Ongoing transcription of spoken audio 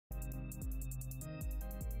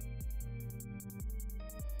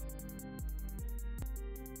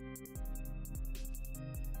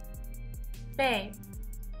Babe.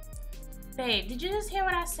 Babe, did you just hear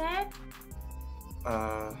what I said?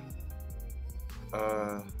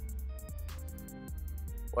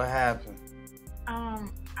 What happened? I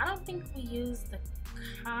don't think we used the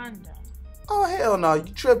condom. Oh, hell no,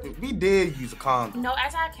 you tripping. We did use a condom. No,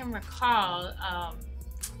 as I can recall,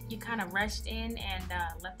 you kind of rushed in and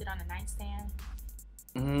left it on the nightstand.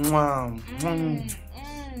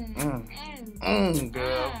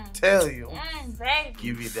 Girl, tell you. Baby.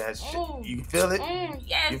 Give me that shit. You feel it?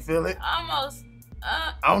 Yes. You feel it? Almost.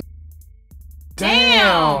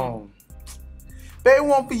 Damn. Baby,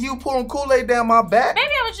 want for you pouring Kool-Aid down my back? Maybe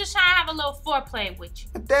I was just trying to have a little foreplay with you.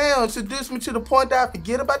 Damn, seduce me to the point that I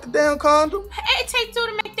forget about the damn condom? It takes two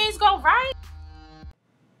to make things go right.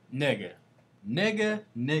 Nigga.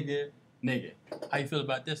 How you feel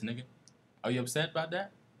about this, nigga? Are you upset about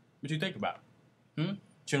that? What you think about?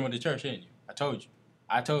 Shouldn't went to church, didn't you? I told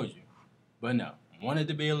you. But no, I wanted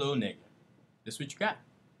to be a little nigga. That's what you got.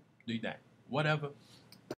 Do that. Whatever.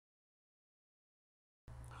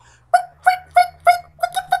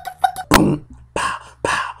 Boom, pow,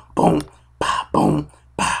 pow, boom, pow, boom,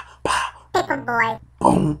 pow, pow. Paperboy.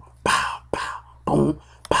 Boom, pow, pow, boom,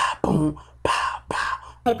 pow, boom, pow, pow.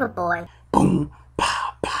 Paperboy. Boom,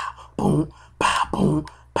 pow, pow, boom, pow, boom,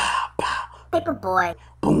 pow, pow. Paperboy.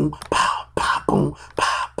 Boom, pow, pow, boom,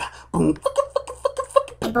 pow, pow, boom,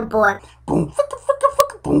 Paperboy. boom, boom, boom,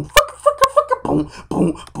 boom, boom,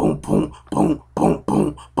 boom, boom, boom,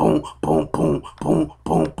 boom, boom, boom, boom, boom, boom,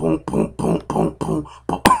 boom, boom, boom, boom, boom, boom.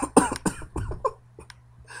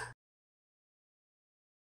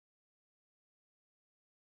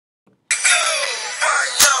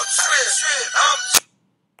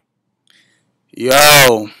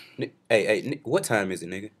 Yo. Hey, what time is it,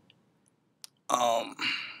 nigga?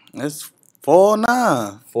 It's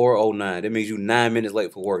 4:09. 4:09. That means you 9 minutes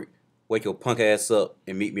late for work. Wake your punk ass up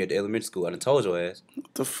and meet me at the elementary school. I done told your ass.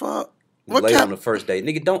 What the fuck? You late on the first day.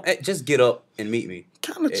 Nigga, don't just get up and meet me.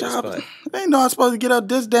 Kind of job? They ain't know I'm supposed to get up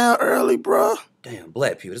this damn early, bro. Damn,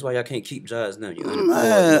 black people. That's why y'all can't keep jobs now. You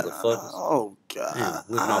Man, motherfuckers. oh God. Damn,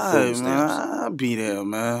 living off food stamps. I'll be there,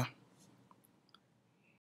 man.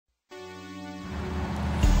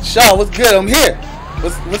 Shaw, what's good? I'm here.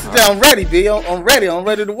 What's the deal? I'm ready, B. I'm ready. I'm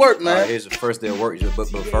ready to work, man. All right, here's the first day of work. But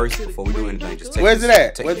first, before we do anything, just take Where's this, it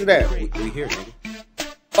at? take Where's it. it at? We here, nigga.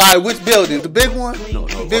 All right, which building? The big one? No.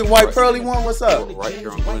 Big white pearly one? What's up? Right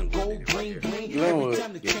here on Glenwood, nigga. Right here. Glenwood.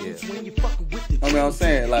 Yeah. I mean, I'm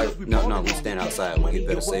saying, like... No, we stand outside. We get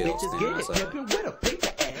better sales standing outside.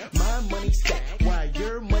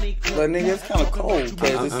 But, nigga, it's kind of cold.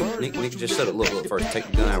 Nigga, just shut up. Look, first, take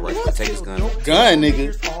the gun right quick. Take this gun. Gun,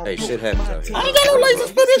 nigga. Hey, shit happens out here. I ain't got no license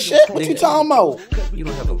for this shit. What you talking about? You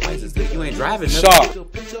don't have a license, nigga. You ain't driving. Sharp.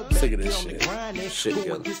 Sick of this shit. Shit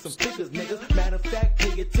together. Matter of fact,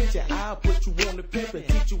 pay attention. I'll put you on the pimp and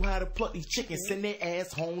teach you how to pluck these chickens, send their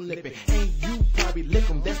ass home lipping. And you probably lick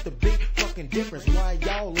them. That's the big fucking difference. Why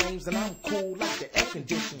y'all lames and I'm cool like the air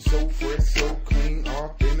conditioning. So fresh, so clean,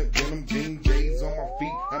 authentic denim jean J's on my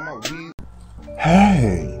feet and my weed.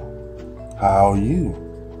 Hey, how are you?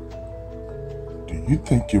 Do you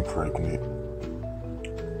think you're pregnant?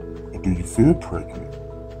 Or do you feel pregnant?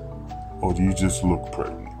 Or do you just look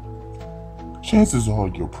pregnant? Chances are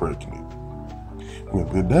you're pregnant. Well,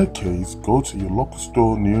 in that case, go to your local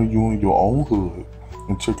store near you in your own hood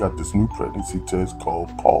and check out this new pregnancy test called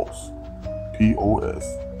POS. P-O-S.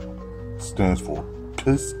 Stands for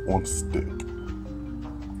Piss on Stick.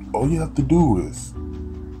 All you have to do is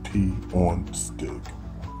pee on stick.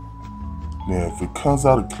 Now, if it comes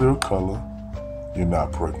out a clear color, you're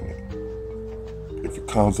not pregnant. If it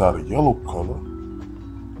comes out a yellow color,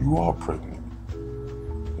 you are pregnant.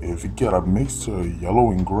 If you get a mixture of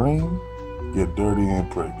yellow and green, you're dirty and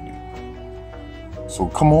pregnant. So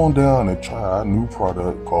come on down and try our new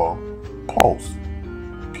product called POS.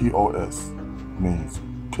 P-O-S means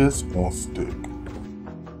piss on stick.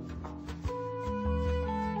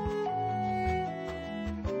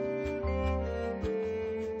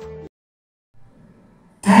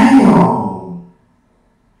 Damn!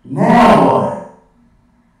 Now what?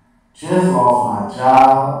 Just lost my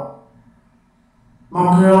job.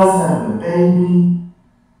 My girl's having a baby.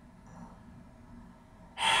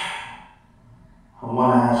 I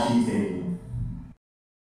wonder how she's taking it.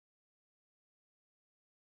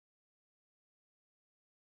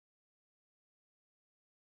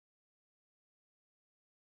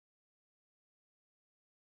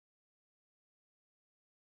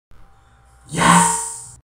 Yes!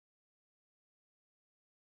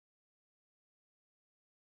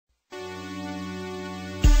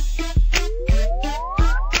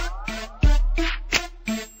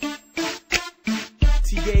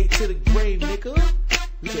 NBA to the grave, nigga.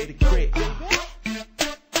 J the grave.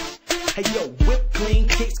 Hey yo, whip clean,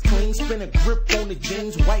 kicks clean, spin a grip on the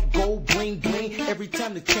jeans, white gold bling bling. Every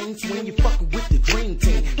time the chain swing, you fucking with the dream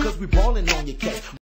team, cause we ballin' on your cats.